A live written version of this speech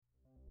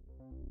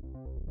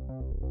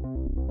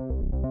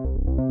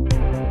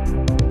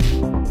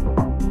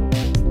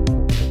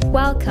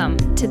Welcome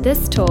to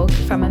this talk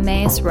from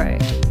Emmaus Road,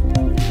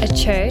 a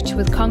church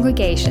with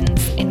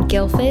congregations in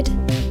Guildford,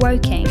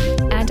 Woking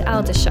and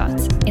Aldershot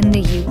in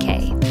the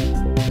UK.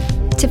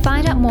 To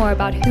find out more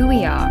about who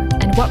we are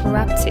and what we're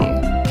up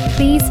to,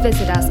 please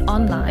visit us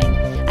online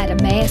at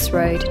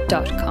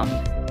emmausroad.com.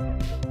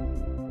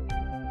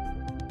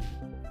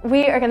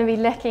 We are going to be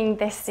looking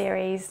this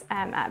series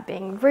at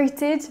being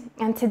rooted,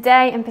 and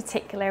today in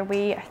particular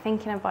we are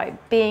thinking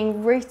about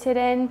being rooted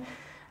in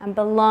and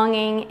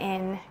belonging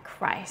in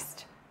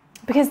Christ.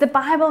 Because the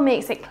Bible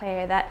makes it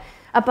clear that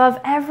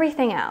above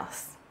everything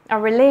else, our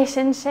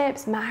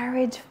relationships,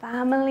 marriage,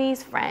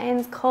 families,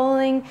 friends,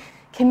 calling,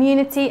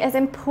 community, as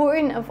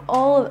important as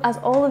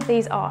all of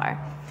these are,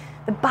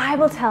 the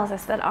Bible tells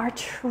us that our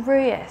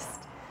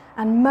truest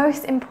and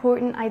most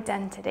important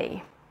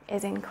identity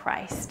is in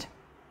Christ.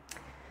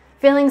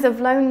 Feelings of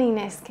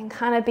loneliness can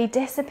kind of be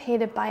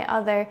dissipated by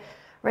other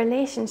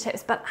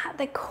relationships, but at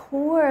the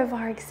core of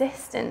our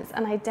existence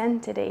and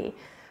identity,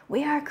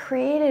 we are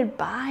created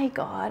by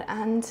God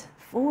and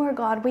for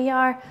God. We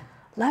are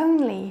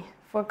lonely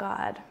for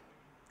God.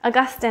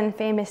 Augustine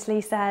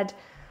famously said,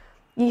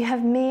 "You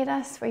have made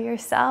us for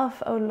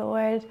yourself, O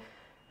Lord,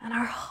 and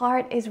our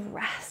heart is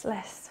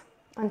restless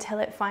until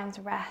it finds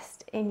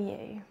rest in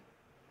you."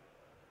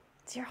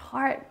 Is your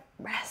heart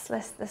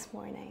restless this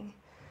morning?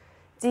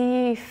 Do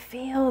you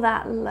feel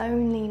that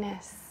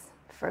loneliness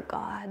for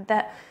God,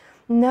 that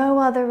no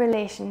other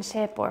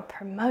relationship or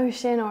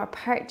promotion or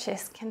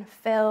purchase can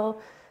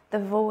fill the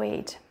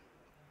void?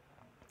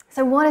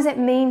 So what does it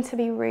mean to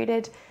be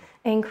rooted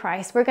in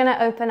Christ? We're going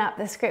to open up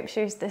the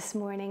scriptures this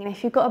morning. And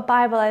if you've got a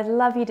Bible, I'd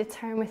love you to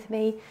turn with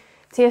me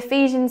to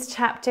Ephesians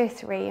chapter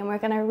 3. And we're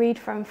going to read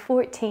from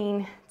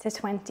 14 to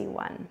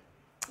 21.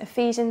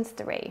 Ephesians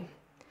 3.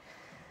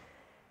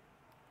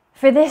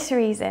 "For this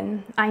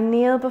reason, I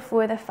kneel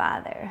before the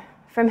Father,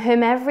 from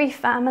whom every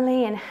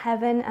family in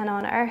heaven and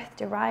on earth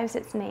derives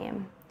its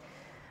name.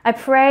 I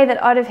pray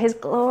that out of his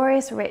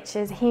glorious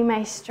riches he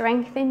may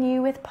strengthen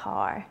you with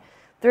power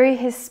through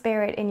his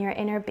Spirit in your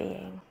inner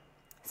being,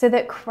 so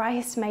that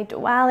Christ may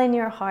dwell in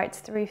your hearts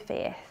through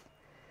faith.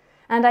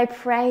 And I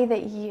pray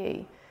that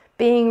you,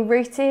 being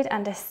rooted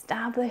and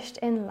established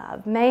in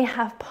love, may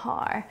have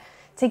power,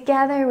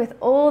 together with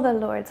all the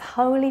Lord's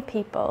holy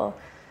people,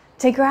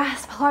 to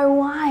grasp how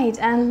wide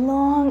and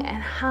long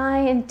and high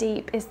and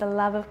deep is the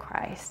love of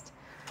Christ,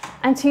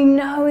 and to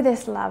know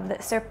this love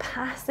that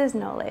surpasses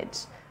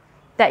knowledge,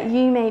 that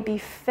you may be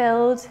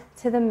filled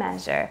to the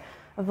measure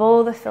of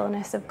all the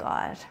fullness of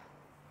God.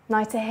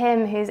 Now to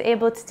him who is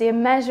able to do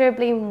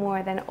immeasurably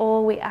more than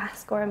all we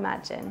ask or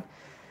imagine,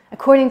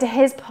 according to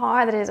his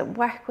power that is at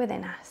work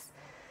within us,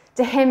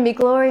 to him be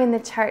glory in the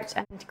church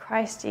and in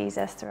Christ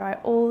Jesus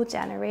throughout all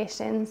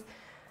generations,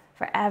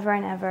 forever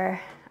and ever.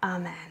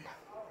 Amen."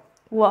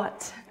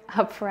 What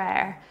a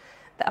prayer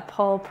that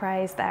Paul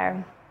prays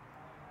there.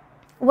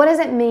 What does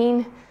it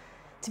mean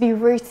to be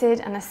rooted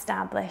and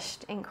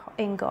established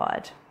in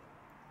God?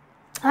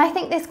 I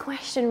think this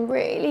question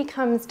really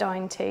comes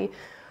down to,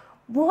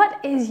 what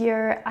is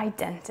your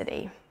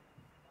identity?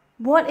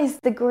 What is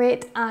the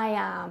great I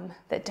am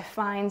that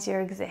defines your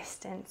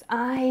existence?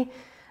 I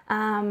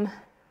am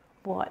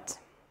what?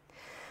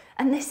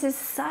 And this is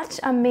such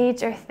a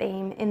major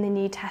theme in the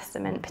New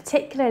Testament,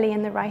 particularly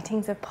in the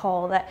writings of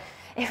Paul, that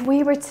if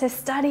we were to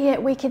study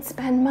it, we could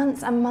spend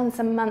months and months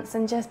and months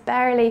and just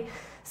barely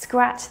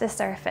scratch the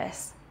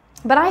surface.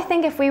 But I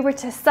think if we were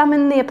to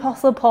summon the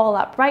Apostle Paul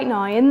up right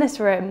now in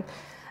this room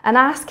and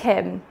ask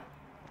him,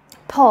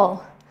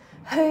 "Paul,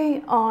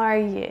 who are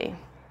you?"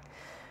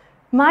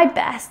 My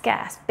best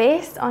guess,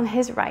 based on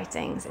his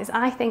writings, is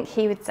I think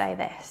he would say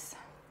this: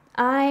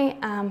 "I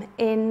am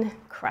in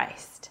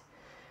Christ,"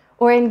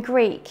 or in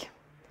Greek,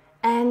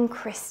 en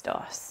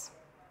Christos.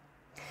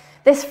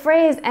 This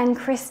phrase, en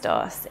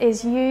Christos,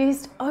 is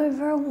used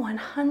over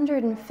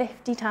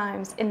 150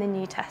 times in the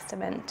New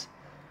Testament.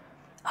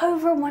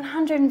 Over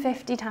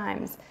 150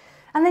 times.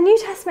 And the New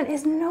Testament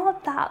is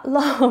not that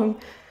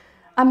long.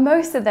 And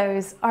most of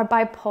those are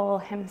by Paul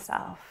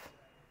himself.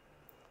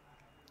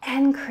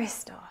 En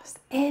Christos,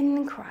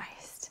 in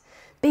Christ.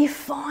 Be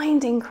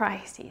found in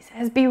Christ, he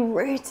says. Be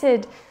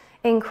rooted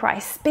in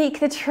Christ. Speak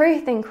the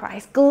truth in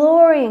Christ.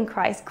 Glory in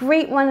Christ.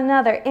 Greet one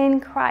another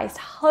in Christ.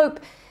 Hope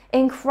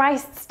in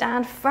Christ.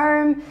 Stand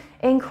firm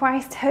in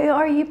Christ. Who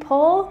are you,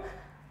 Paul?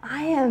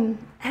 I am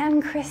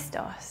en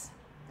Christos.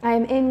 I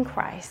am in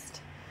Christ.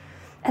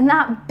 And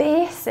that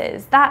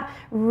basis, that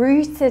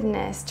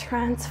rootedness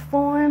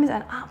transforms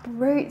and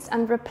uproots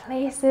and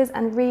replaces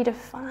and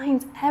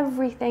redefines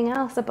everything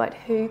else about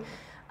who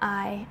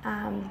I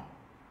am.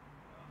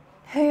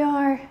 Who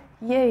are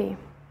you?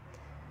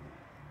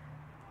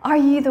 Are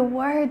you the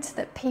words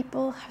that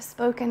people have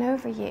spoken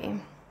over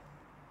you?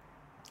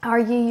 Are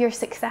you your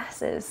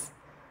successes?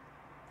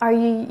 Are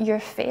you your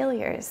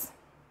failures?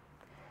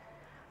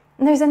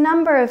 And there's a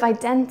number of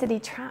identity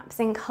traps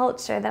in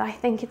culture that I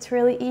think it's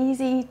really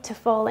easy to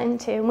fall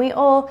into. And we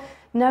all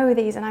know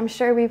these, and I'm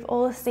sure we've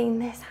all seen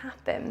this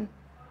happen.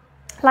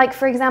 Like,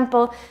 for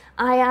example,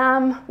 I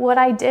am what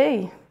I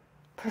do.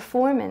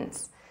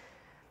 Performance.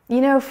 You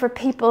know, for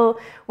people,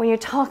 when you're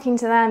talking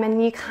to them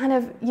and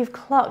you've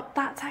clocked,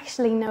 that's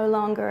actually no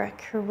longer a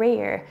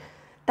career.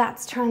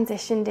 That's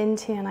transitioned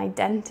into an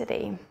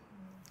identity.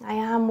 I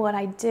am what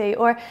I do,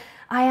 or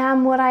I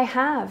am what I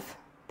have,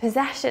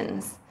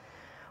 possessions.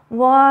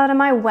 What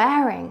am I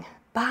wearing,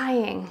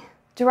 buying,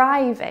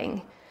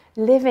 driving,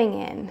 living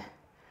in?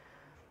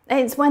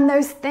 It's when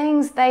those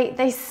things,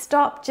 they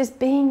stop just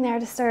being there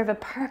to serve a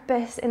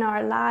purpose in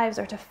our lives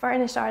or to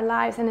furnish our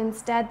lives, and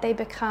instead they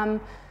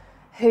become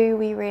who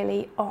we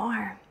really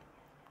are.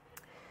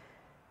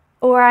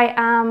 Or I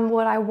am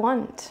what I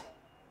want,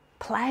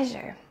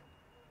 pleasure.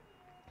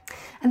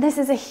 And this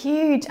is a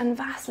huge and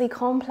vastly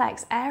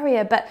complex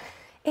area, but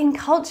in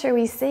culture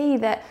we see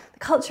that the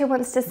culture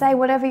wants to say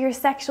whatever your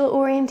sexual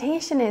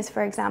orientation is,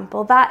 for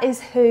example, that is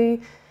who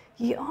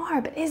you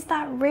are. But is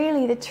that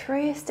really the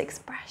truest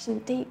expression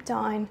deep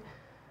down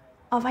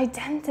of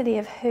identity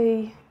of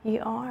who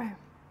you are?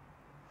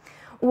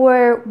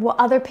 Or what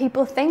other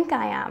people think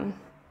I am?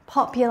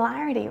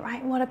 Popularity,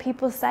 right? What do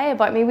people say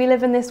about me? We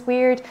live in this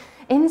weird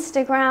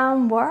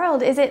Instagram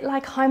world. Is it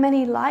like how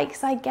many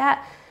likes I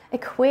get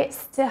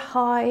equates to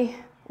how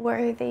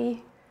worthy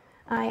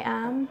I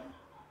am?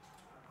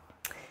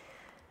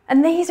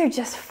 And these are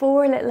just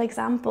 4 little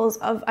examples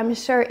of, I'm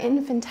sure,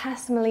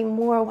 infinitesimally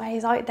more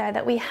ways out there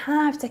that we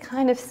have to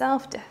kind of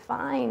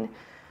self-define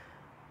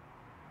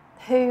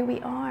who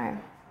we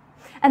are.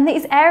 And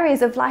these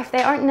areas of life,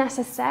 they aren't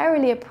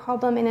necessarily a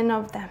problem in and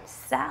of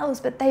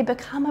themselves, but they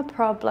become a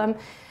problem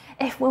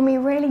if, when we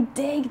really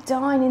dig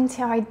down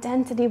into our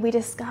identity, we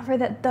discover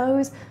that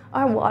those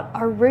are what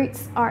our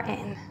roots are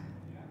in.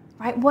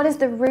 Right? What is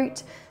the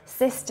root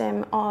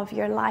system of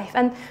your life?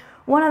 And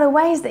one of the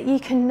ways that you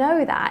can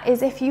know that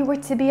is if you were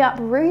to be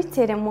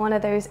uprooted in one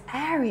of those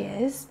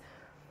areas,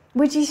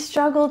 would you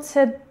struggle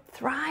to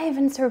thrive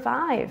and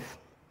survive?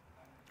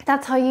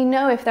 That's how you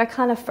know if they're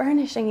kind of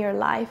furnishing your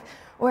life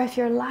or if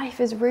your life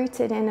is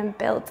rooted in and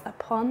built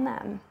upon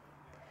them.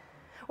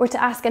 Or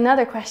to ask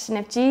another question,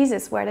 if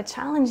Jesus were to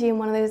challenge you in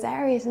one of those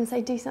areas and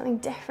say, do something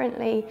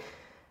differently,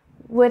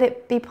 would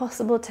it be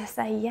possible to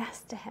say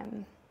yes to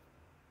him?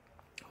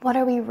 What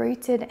are we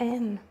rooted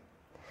in?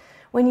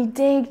 When you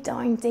dig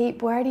down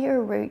deep, where do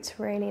your roots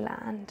really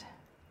land?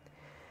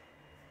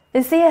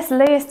 And C.S.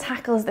 Lewis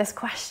tackles this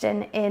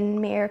question in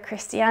Mere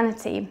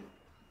Christianity.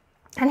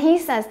 And he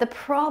says the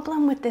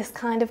problem with this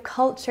kind of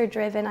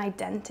culture-driven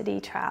identity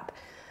trap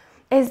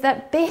is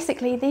that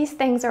basically these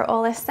things are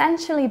all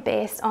essentially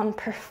based on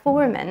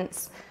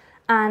performance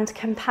and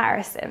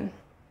comparison.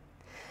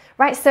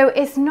 Right? So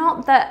it's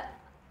not that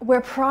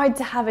we're proud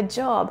to have a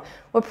job.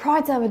 We're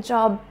proud to have a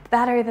job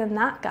better than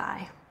that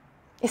guy.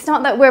 It's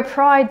not that we're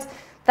proud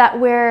that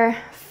we're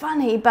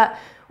funny, but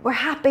we're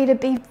happy to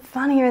be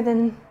funnier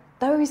than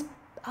those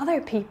other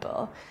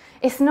people.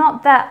 It's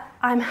not that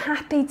I'm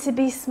happy to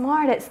be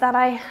smart. It's that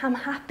I am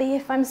happy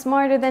if I'm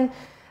smarter than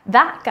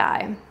that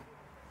guy.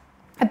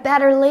 A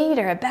better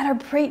leader, a better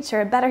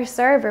preacher, a better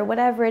server,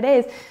 whatever it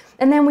is.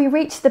 And then we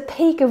reach the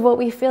peak of what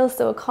we feel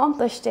so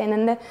accomplished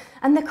in,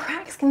 and the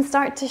cracks can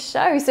start to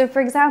show. So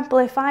for example,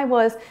 if I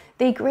was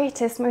the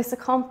greatest, most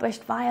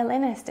accomplished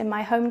violinist in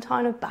my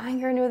hometown of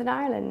Bangor, Northern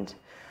Ireland,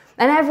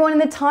 and everyone in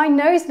the town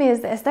knows me as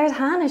this, there's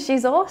Hannah,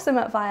 she's awesome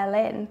at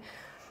violin.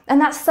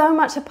 And that's so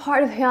much a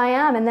part of who I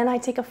am. And then I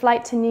take a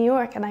flight to New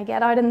York and I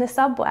get out in the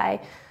subway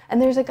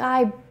and there's a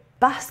guy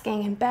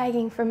busking and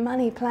begging for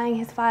money playing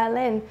his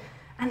violin,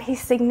 and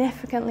he's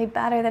significantly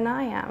better than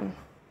I am.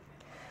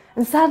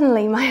 And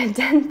suddenly my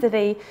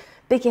identity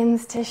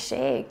begins to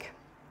shake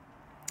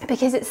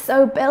because it's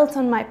so built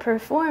on my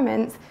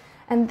performance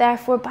and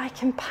therefore by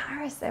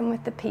comparison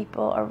with the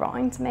people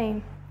around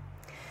me.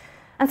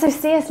 And so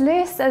C.S.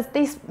 Lewis says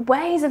these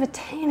ways of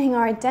attaining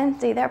our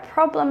identity, they're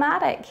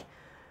problematic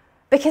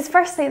because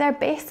firstly, they're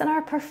based on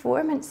our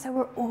performance, so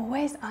we're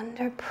always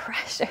under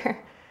pressure,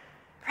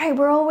 right?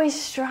 We're always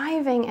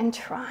striving and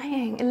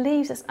trying. It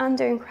leaves us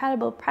under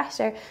incredible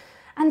pressure.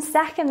 And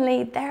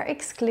secondly, they're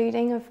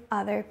excluding of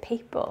other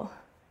people,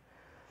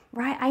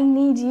 right? I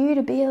need you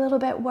to be a little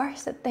bit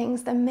worse at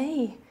things than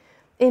me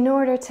in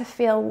order to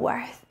feel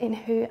worth in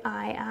who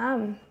I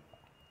am.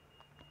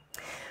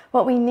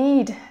 What we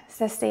need,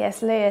 says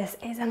C.S. Lewis,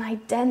 is an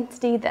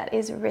identity that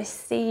is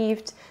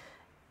received,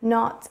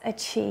 not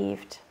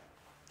achieved.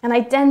 An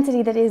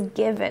identity that is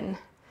given,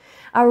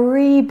 a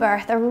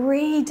rebirth, a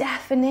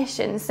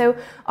redefinition. So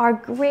our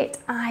great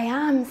I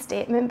am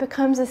statement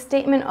becomes a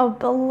statement of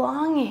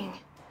belonging,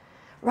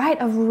 right?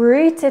 Of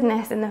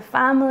rootedness in the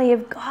family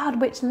of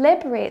God, which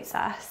liberates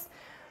us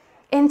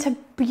into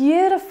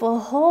beautiful,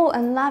 whole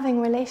and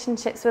loving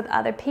relationships with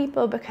other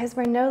people because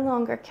we're no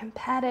longer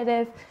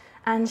competitive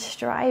and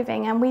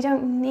striving, and we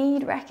don't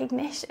need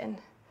recognition.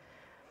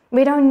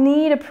 We don't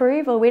need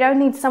approval. We don't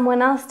need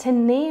someone else to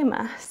name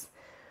us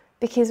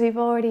because we've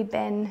already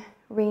been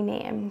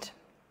renamed.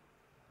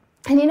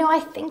 And you know, I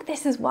think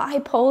this is why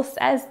Paul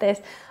says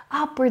this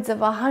upwards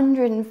of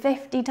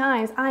 150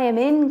 times. I am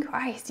in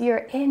Christ,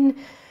 you're in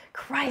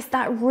Christ.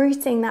 That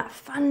rooting, that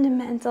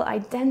fundamental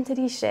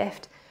identity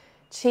shift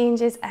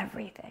changes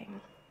everything.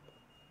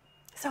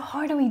 So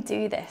how do we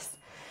do this?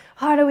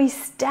 How do we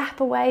step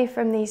away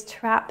from these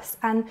traps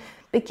and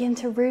begin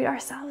to root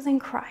ourselves in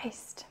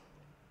Christ?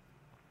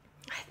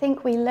 I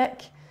think we look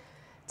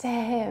to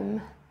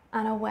him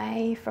and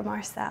away from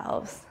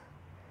ourselves.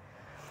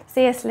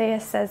 C.S.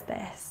 Lewis says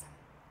this: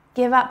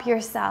 give up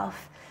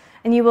yourself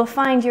and you will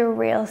find your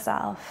real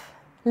self.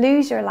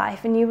 Lose your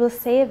life and you will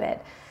save it.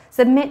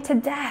 Submit to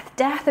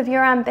death of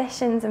your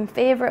ambitions and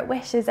favourite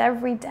wishes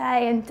every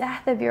day, and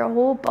death of your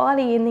whole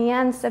body. In the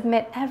end,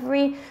 submit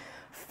every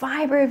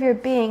fibre of your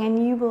being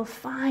and you will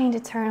find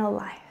eternal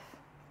life.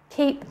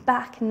 Keep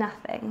back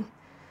nothing.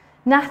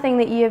 Nothing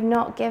that you have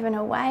not given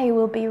away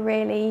will be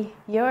really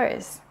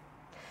yours.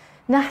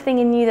 Nothing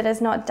in you that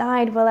has not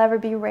died will ever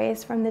be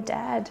raised from the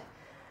dead.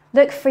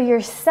 Look for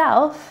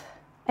yourself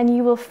and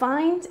you will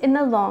find in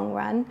the long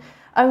run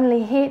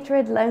only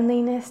hatred,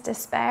 loneliness,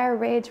 despair,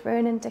 rage,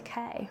 ruin and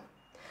decay.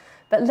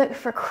 But look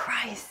for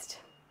Christ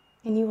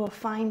and you will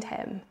find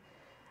him,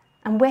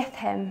 and with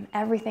him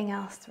everything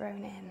else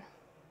thrown in.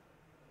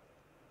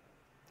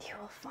 You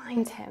will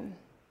find him,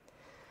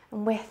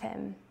 and with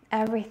him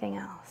everything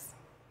else.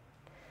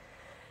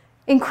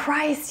 In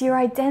Christ, your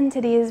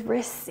identity is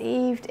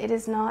received, it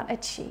is not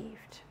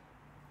achieved.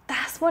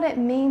 That's what it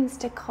means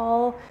to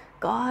call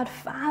God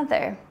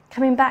Father.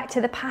 Coming back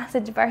to the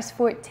passage, verse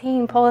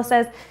 14, Paul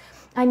says,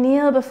 I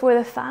kneel before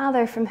the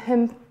Father from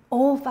whom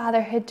all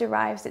fatherhood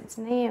derives its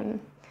name.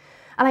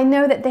 And I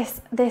know that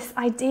this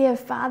idea of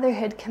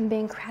fatherhood can be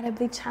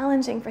incredibly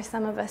challenging for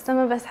some of us. Some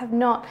of us have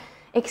not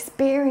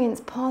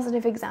experienced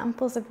positive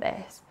examples of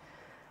this.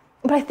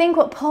 But I think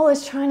what Paul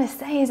is trying to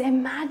say is,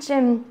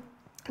 imagine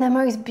the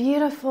most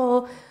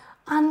beautiful,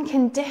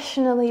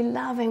 unconditionally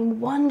loving,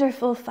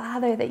 wonderful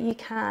Father that you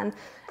can,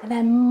 and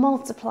then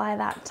multiply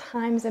that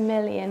times a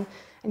million,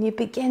 and you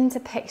begin to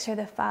picture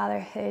the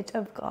fatherhood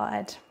of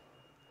God.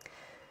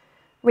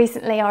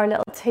 Recently, our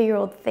little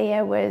 2-year-old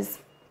Thea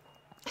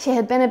she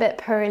had been a bit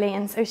poorly,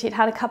 and so she'd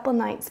had a couple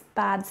nights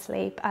bad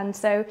sleep, and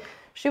so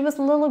she was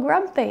a little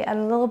grumpy and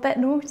a little bit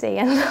naughty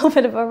and a little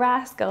bit of a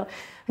rascal.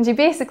 And she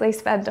basically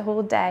spent a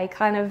whole day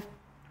kind of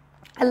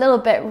a little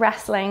bit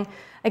wrestling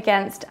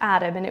against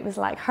Adam, and it was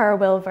like her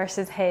will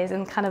versus his,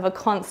 and kind of a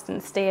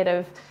constant state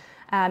of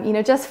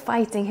just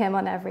fighting him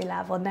on every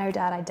level. No,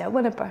 Dad, I don't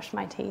want to brush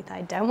my teeth.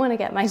 I don't want to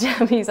get my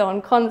jammies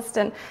on.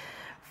 Constant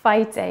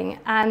fighting.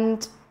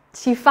 And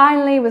she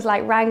finally was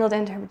like wrangled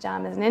into her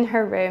pajamas and in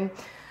her room,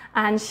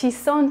 and she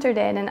sauntered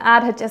in, and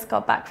Ad had just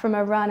got back from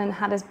a run and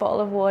had his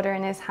bottle of water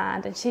in his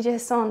hand, and she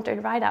just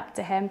sauntered right up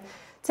to him,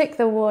 took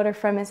the water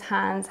from his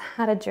hands,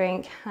 had a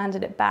drink,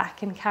 handed it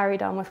back, and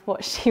carried on with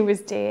what she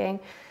was doing.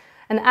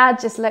 And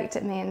Ad just looked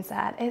at me and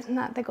said, isn't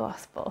that the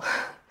gospel?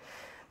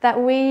 That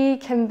we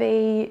can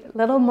be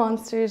little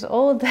monsters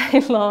all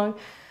day long,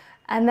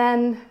 and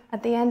then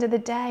at the end of the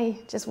day,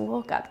 just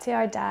walk up to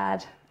our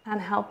dad and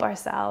help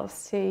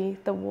ourselves to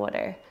the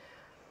water.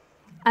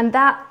 And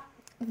that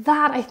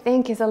I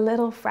think is a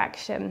little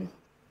fraction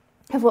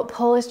of what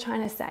Paul is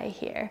trying to say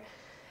here,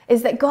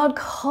 is that God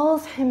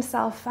calls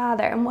himself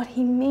Father, and what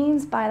he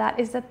means by that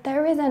is that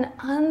there is an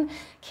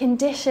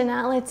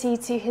unconditionality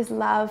to his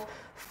love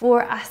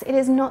for us. It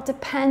is not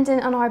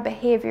dependent on our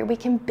behavior. We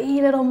can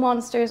be little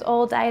monsters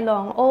all day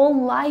long, all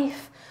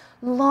life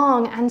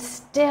long, and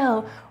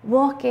still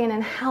walk in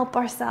and help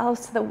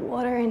ourselves to the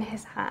water in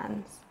his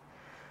hands.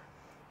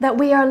 That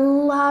we are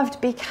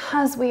loved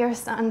because we are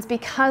sons,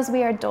 because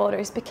we are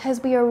daughters,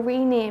 because we are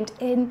renamed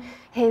in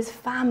his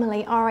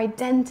family. Our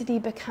identity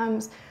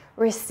becomes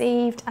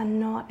received and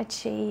not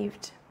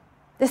achieved.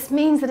 This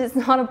means that it's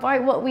not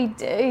about what we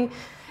do,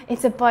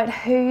 it's about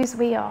whose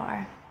we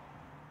are.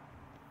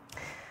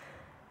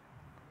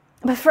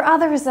 But for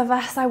others of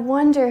us, I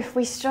wonder if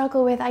we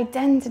struggle with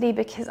identity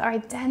because our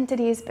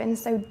identity has been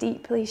so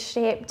deeply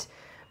shaped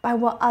by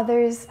what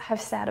others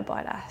have said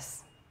about us.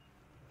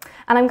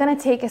 And I'm going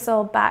to take us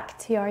all back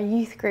to our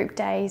youth group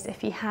days,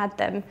 if you had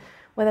them,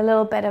 with a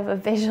little bit of a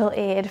visual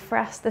aid for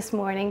us this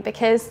morning,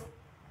 because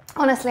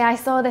honestly, I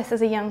saw this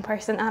as a young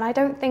person, and I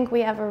don't think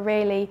we ever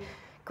really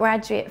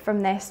graduate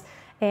from this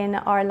in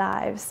our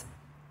lives.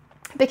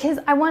 Because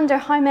I wonder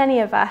how many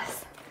of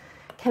us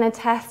can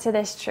attest to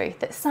this truth,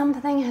 that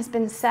something has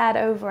been said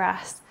over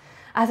us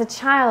as a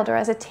child or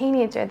as a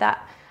teenager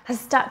that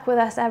has stuck with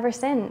us ever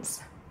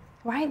since,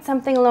 right?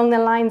 Something along the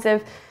lines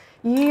of,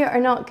 you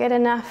are not good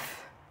enough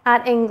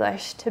at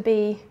English to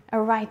be a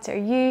writer.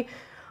 You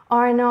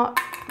are not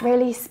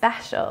really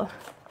special.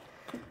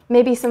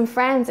 Maybe some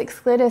friends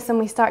exclude us and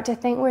we start to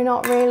think we're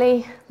not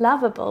really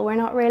lovable, we're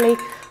not really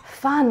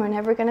fun, we're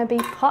never going to be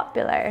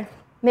popular.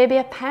 Maybe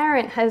a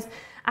parent has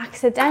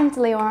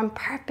accidentally or on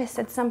purpose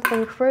said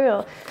something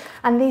cruel,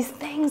 and these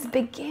things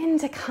begin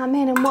to come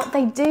in, and what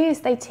they do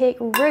is they take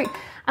root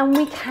and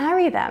we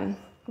carry them,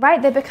 right?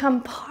 They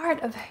become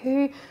part of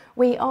who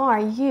we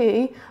are.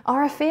 You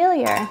are a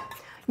failure.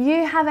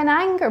 You have an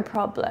anger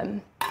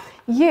problem.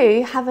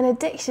 You have an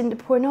addiction to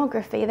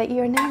pornography that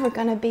you're never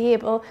going to be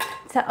able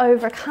to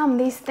overcome.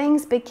 These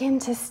things begin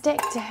to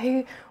stick to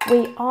who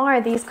we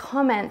are, these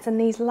comments and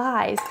these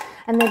lies,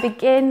 and they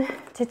begin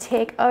to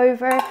take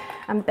over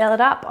and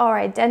build up our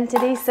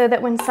identity so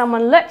that when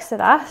someone looks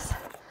at us,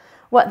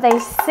 what they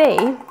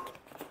see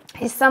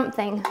is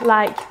something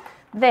like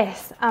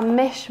this, a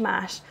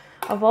mishmash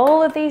of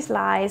all of these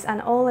lies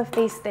and all of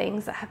these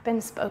things that have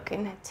been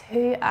spoken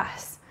to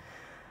us.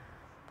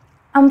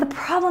 And the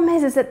problem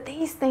is that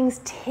these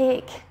things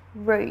take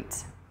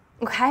root.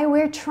 Okay,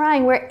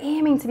 we're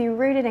aiming to be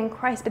rooted in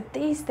Christ, but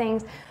these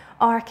things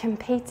are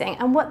competing.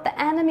 And what the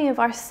enemy of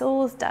our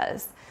souls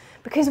does,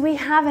 because we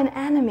have an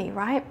enemy,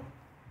 right?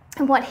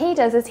 And what he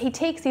does is he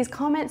takes these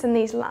comments and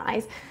these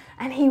lies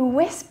and he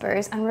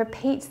whispers and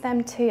repeats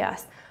them to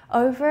us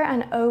over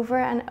and over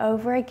and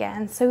over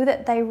again so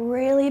that they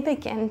really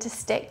begin to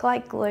stick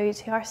like glue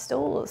to our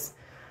souls.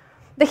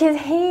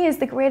 Because he is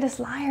the greatest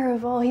liar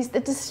of all. He's the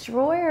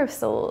destroyer of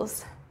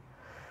souls.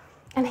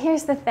 And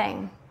here's the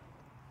thing.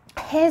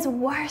 His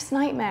worst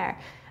nightmare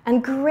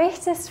and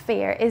greatest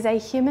fear is a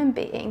human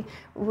being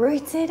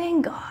rooted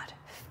in God,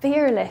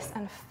 fearless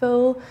and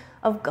full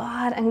of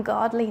God and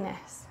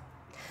godliness.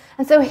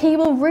 And so he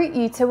will root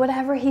you to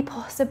whatever he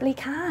possibly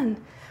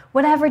can.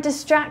 Whatever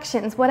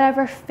distractions,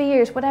 whatever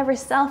fears, whatever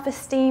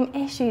self-esteem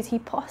issues he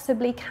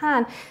possibly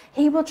can,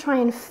 he will try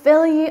and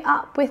fill you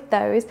up with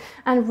those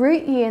and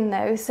root you in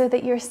those so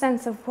that your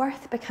sense of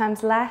worth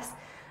becomes less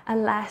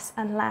and less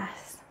and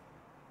less.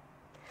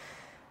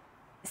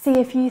 See,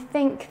 if you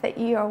think that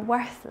you are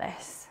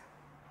worthless,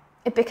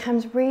 it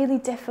becomes really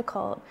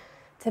difficult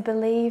to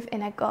believe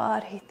in a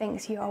God who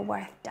thinks you are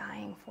worth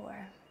dying for.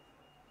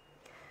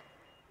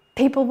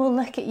 People will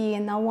look at you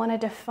and they'll want to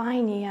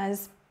define you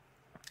as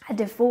a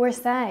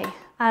divorcee,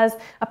 as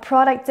a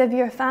product of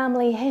your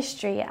family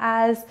history,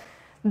 as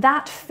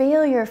that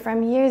failure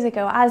from years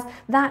ago, as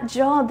that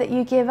job that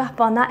you gave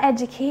up on, that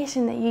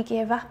education that you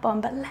gave up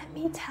on. But let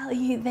me tell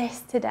you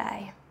this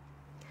today.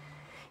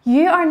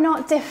 You are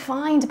not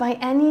defined by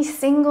any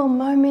single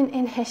moment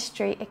in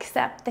history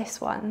except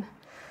this one.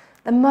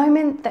 The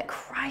moment that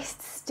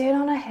Christ stood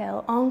on a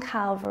hill on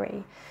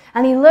Calvary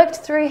and he looked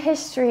through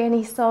history and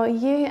he saw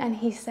you and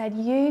he said,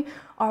 you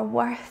are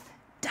worth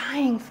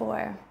dying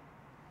for.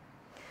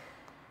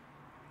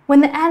 When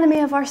the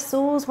enemy of our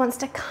souls wants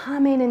to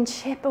come in and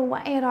chip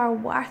away at our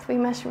worth, we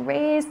must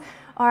raise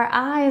our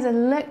eyes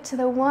and look to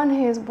the one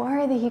who is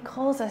worthy. He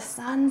calls us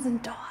sons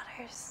and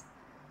daughters,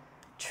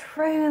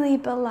 truly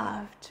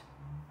beloved.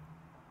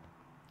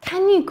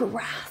 Can you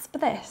grasp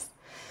this?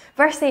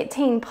 Verse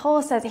 18,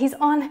 Paul says he's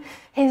on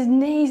his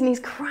knees and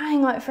he's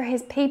crying out for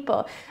his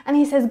people. And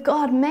he says,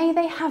 God, may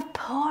they have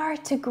power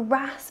to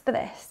grasp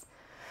this.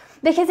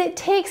 Because it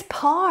takes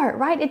power,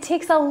 right? It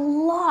takes a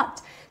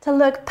lot to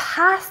look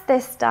past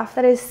this stuff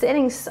that is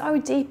sitting so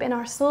deep in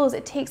our souls.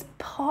 It takes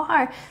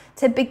power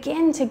to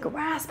begin to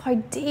grasp how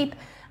deep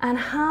and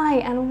high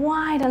and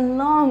wide and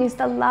long is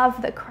the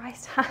love that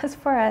Christ has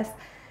for us.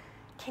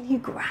 Can you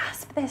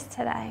grasp this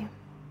today?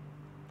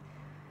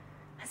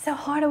 And so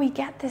how do we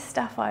get this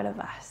stuff out of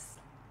us?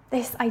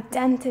 This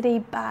identity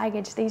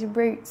baggage, these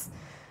roots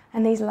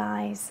and these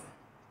lies.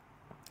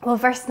 Well,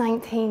 verse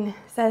 19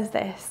 says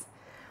this,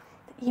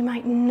 that you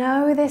might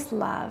know this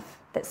love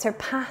that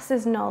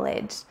surpasses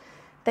knowledge,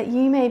 that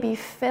you may be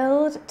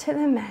filled to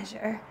the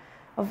measure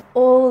of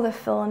all the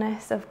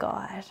fullness of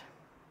God.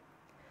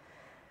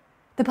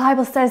 The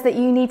Bible says that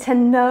you need to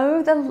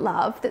know the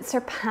love that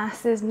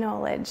surpasses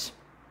knowledge.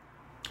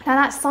 Now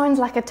that sounds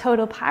like a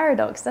total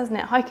paradox, doesn't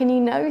it? How can you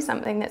know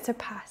something that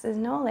surpasses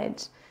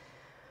knowledge?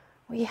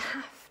 Well, you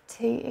have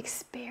to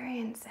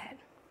experience it.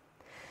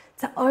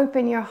 To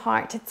open your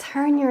heart, to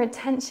turn your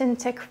attention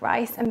to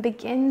Christ and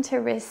begin to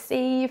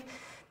receive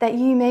that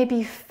you may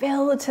be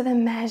filled to the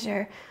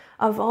measure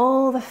of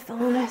all the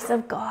fullness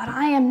of God.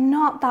 I am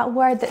not that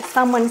word that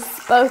someone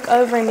spoke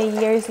over me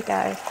years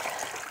ago.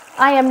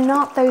 I am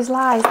not those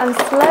lies. And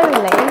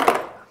slowly,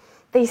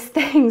 these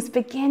things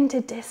begin to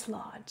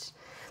dislodge.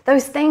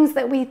 Those things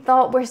that we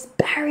thought were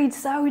buried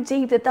so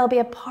deep that they'll be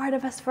a part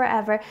of us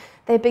forever,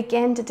 they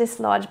begin to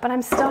dislodge. But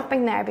I'm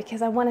stopping there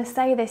because I want to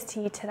say this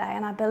to you today,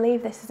 and I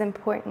believe this is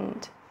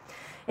important,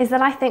 is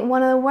that I think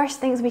one of the worst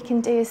things we can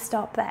do is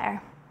stop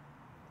there.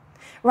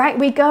 Right,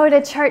 we go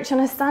to church on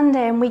a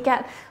Sunday and we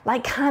get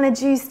like kind of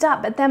juiced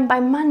up, but then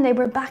by Monday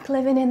we're back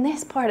living in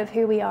this part of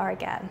who we are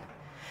again.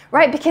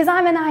 Right, because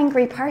I'm an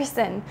angry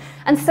person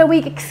and so we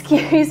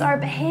excuse our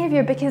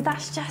behavior because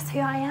that's just who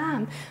I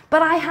am.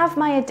 But I have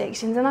my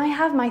addictions and I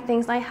have my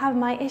things and I have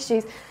my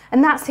issues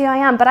and that's who I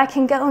am. But I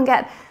can go and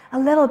get a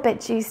little bit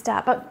juiced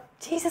up. But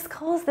Jesus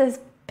calls this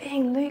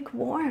being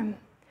lukewarm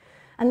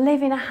and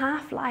living a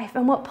half life.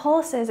 And what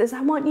Paul says is,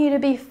 I want you to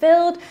be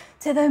filled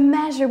to the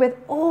measure with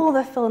all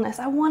the fullness.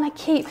 I want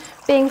to keep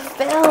being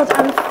filled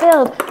and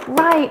filled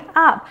right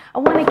up. I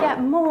want to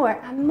get more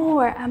and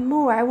more and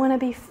more. I want to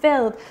be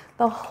filled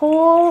the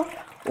whole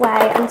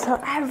way until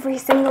every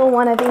single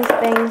one of these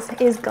things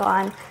is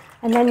gone.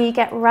 And then you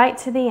get right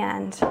to the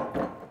end,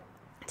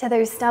 to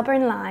those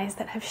stubborn lies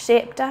that have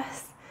shaped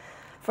us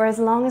for as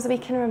long as we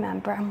can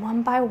remember. And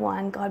one by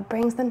one, God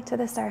brings them to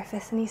the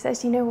surface and he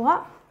says, you know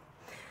what?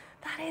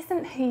 That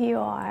isn't who you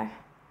are.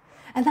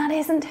 And that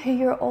isn't who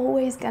you're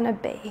always going to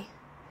be.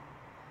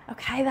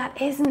 Okay, that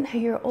isn't who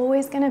you're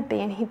always going to be,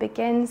 and he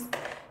begins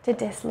to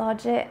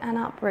dislodge it and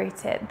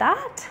uproot it.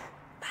 That's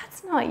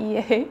not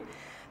you,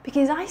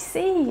 because I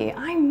see you,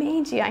 I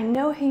made you, I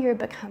know who you're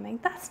becoming.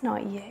 That's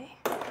not you.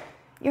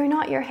 You're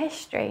not your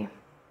history.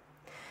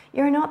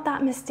 You're not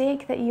that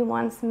mistake that you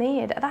once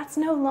made. That's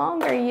no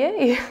longer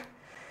you.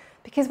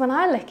 Because when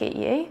I look at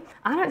you,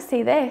 I don't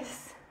see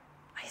this.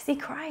 I see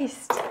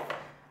Christ.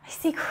 I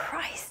see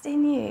Christ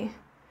in you.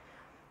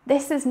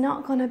 This is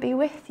not going to be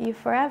with you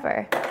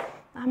forever.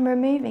 I'm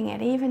removing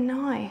it even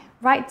now.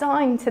 Right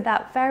down to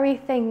that very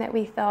thing that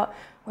we thought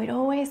we'd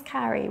always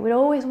carry. We'd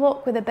always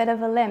walk with a bit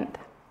of a limp.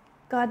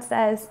 God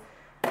says,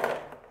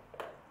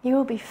 you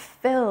will be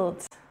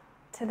filled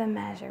to the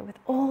measure with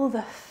all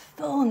the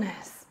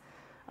fullness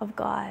of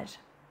God.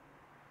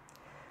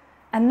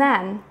 And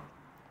then,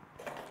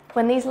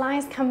 when these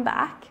lies come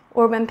back,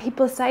 or when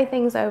people say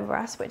things over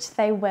us, which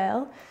they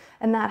will,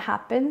 and that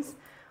happens,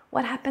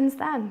 what happens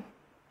then?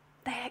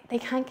 They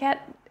can't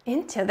get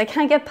into, they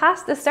can't get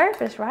past the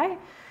surface, right?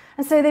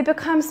 And so they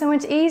become so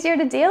much easier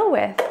to deal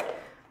with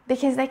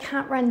because they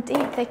can't run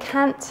deep, they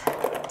can't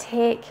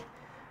take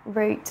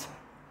root.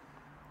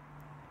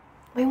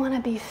 We want to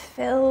be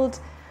filled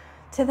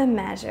to the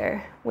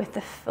measure with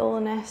the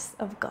fullness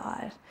of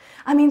God.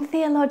 I mean,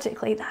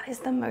 theologically, that is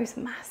the most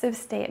massive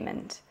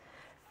statement.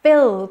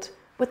 Filled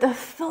with the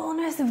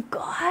fullness of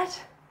God.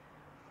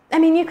 I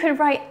mean, you could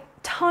write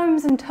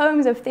tomes and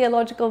tomes of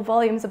theological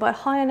volumes about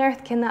how on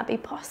earth can that be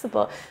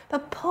possible.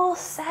 But Paul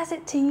says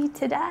it to you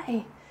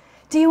today.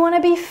 Do you want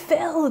to be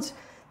filled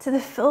to the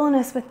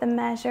fullness with the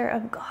measure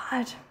of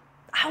God?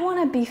 I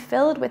want to be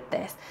filled with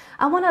this.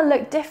 I want to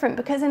look different,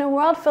 because in a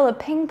world full of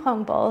ping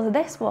pong balls,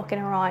 this walking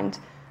around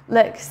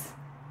looks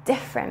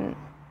different.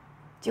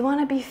 Do you want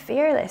to be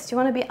fearless? Do you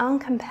want to be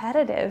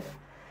uncompetitive?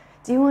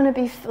 Do you want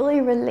to be fully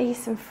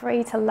released and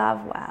free to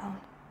love well?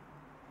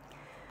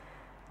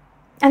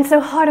 And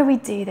so how do we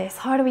do this?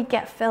 How do we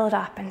get filled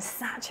up and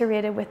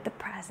saturated with the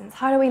presence?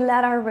 How do we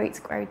let our roots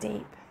grow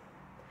deep?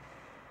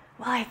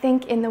 Well, I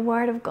think in the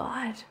Word of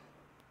God.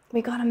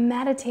 We got to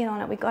meditate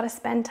on it. We got to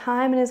spend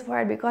time in His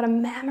Word. We got to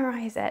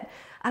memorize it.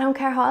 I don't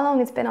care how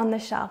long it's been on the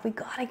shelf. We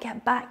got to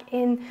get back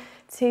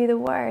into the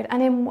Word.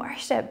 And in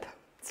worship,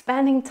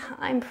 spending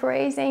time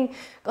praising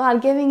God,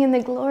 giving Him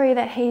the glory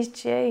that He's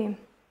due.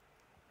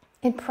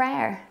 In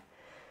prayer,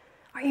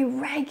 are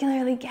you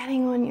regularly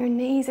getting on your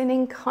knees and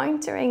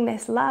encountering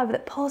this love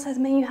that Paul says,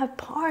 may you have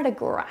power to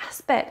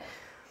grasp it?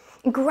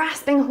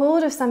 Grasping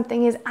hold of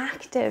something is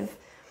active.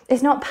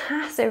 It's not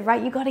passive,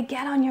 right? You've got to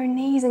get on your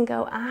knees and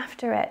go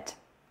after it.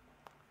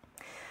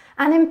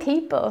 And in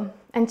people,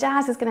 and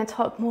Jazz is going to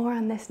talk more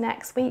on this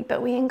next week,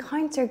 but we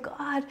encounter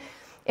God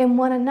in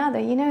one another.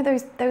 You know,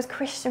 those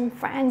Christian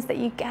friends that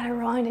you get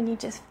around and you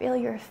just feel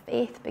your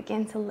faith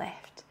begin to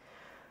lift.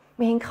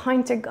 We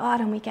encounter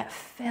God and we get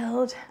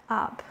filled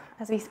up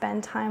as we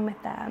spend time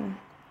with them.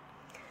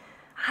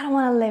 I don't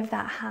want to live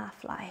that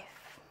half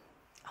life.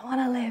 I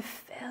want to live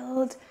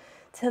filled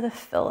to the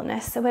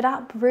fullness, so it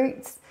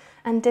uproots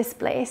and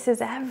displaces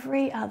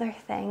every other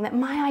thing, that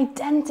my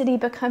identity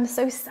becomes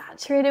so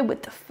saturated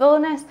with the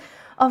fullness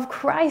of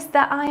Christ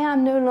that I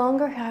am no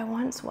longer who I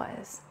once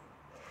was,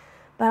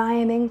 but I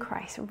am in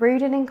Christ,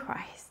 rooted in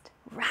Christ,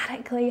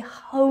 radically,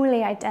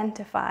 wholly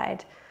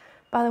identified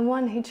by the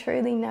one who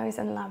truly knows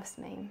and loves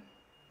me.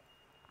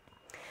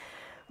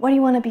 What do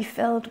you want to be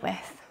filled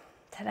with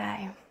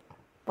today?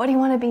 What do you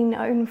want to be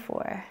known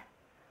for?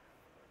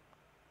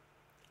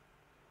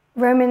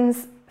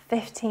 Romans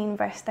 15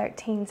 verse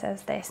 13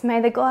 says this, may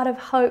the God of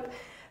hope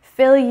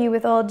fill you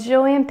with all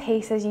joy and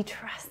peace as you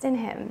trust in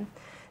Him,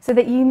 so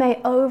that you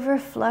may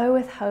overflow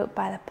with hope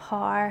by the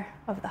power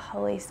of the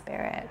Holy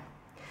Spirit.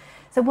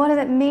 So what does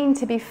it mean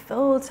to be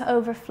filled to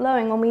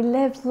overflowing? When we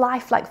live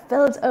life like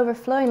filled to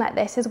overflowing like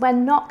this is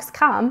when knocks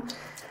come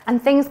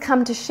and things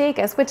come to shake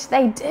us, which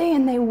they do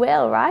and they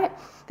will, right?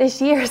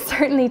 This year has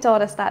certainly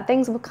taught us that.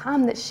 Things will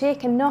come that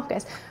shake and knock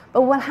us.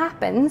 But what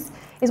happens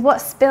is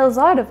what spills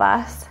out of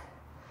us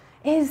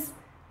is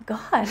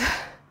God,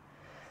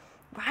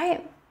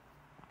 right?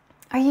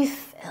 Are you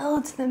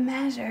filled to the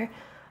measure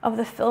of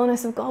the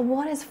fullness of God?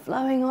 What is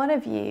flowing out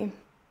of you?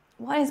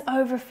 What is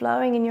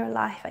overflowing in your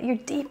life at your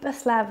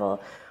deepest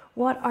level?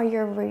 What are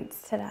your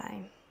roots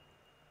today?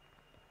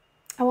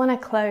 I want to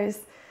close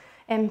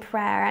in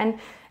prayer. And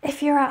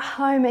if you're at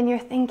home and you're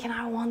thinking,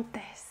 I want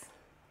this,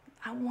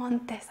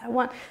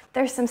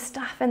 there's some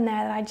stuff in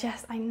there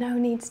that I know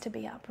needs to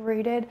be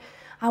uprooted.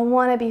 I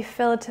want to be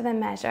filled to the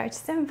measure. I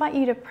just invite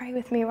you to pray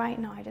with me right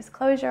now. Just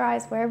close your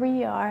eyes wherever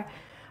you are.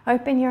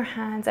 Open your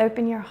hands,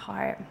 open your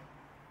heart.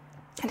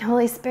 And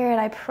Holy Spirit,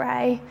 I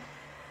pray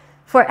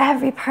for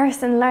every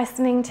person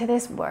listening to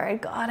this word,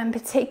 God, and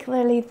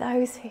particularly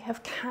those who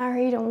have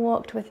carried and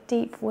walked with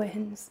deep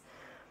wounds.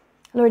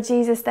 Lord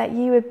Jesus, that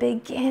you would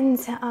begin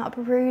to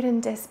uproot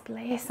and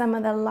displace some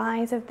of the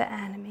lies of the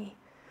enemy.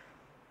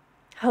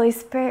 Holy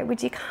Spirit,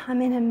 would you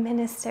come in and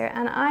minister?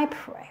 And I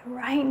pray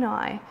right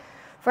now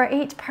for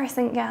each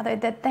person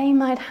gathered that they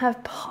might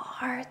have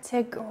power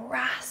to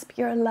grasp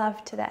your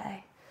love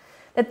today,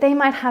 that they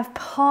might have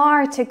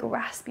power to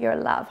grasp your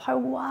love. How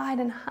wide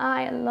and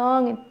high and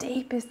long and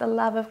deep is the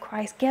love of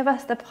Christ. Give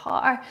us the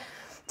power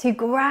to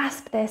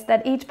grasp this,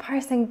 that each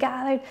person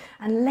gathered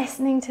and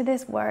listening to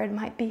this word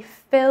might be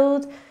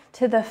filled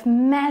to the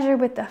measure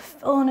with the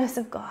fullness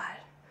of God.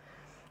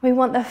 We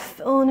want the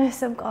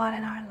fullness of God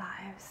in our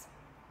lives.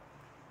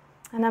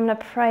 And I'm going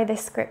to pray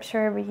this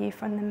scripture over you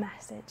from the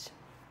Message.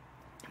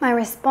 My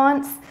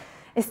response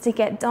is to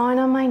get down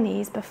on my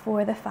knees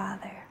before the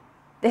Father,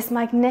 this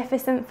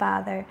magnificent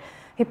Father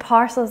who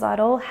parcels out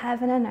all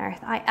heaven and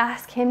earth. I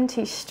ask him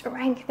to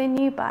strengthen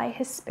you by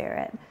his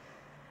Spirit,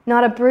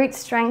 not a brute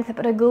strength,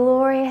 but a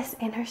glorious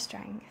inner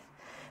strength,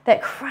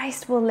 that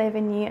Christ will live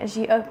in you as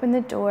you open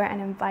the door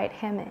and invite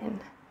him in.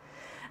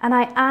 And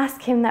I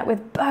ask him that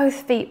with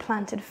both feet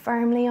planted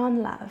firmly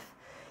on love,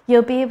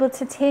 you'll be able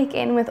to take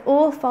in with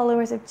all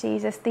followers of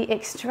Jesus the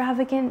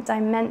extravagant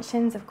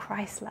dimensions of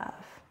Christ's love.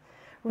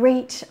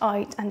 Reach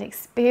out and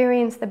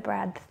experience the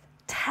breadth,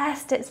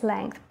 test its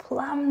length,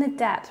 plumb the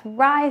depth,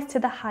 rise to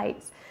the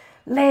heights,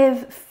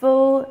 live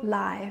full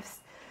lives,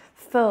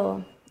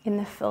 full in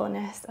the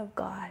fullness of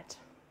God.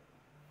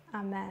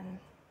 Amen.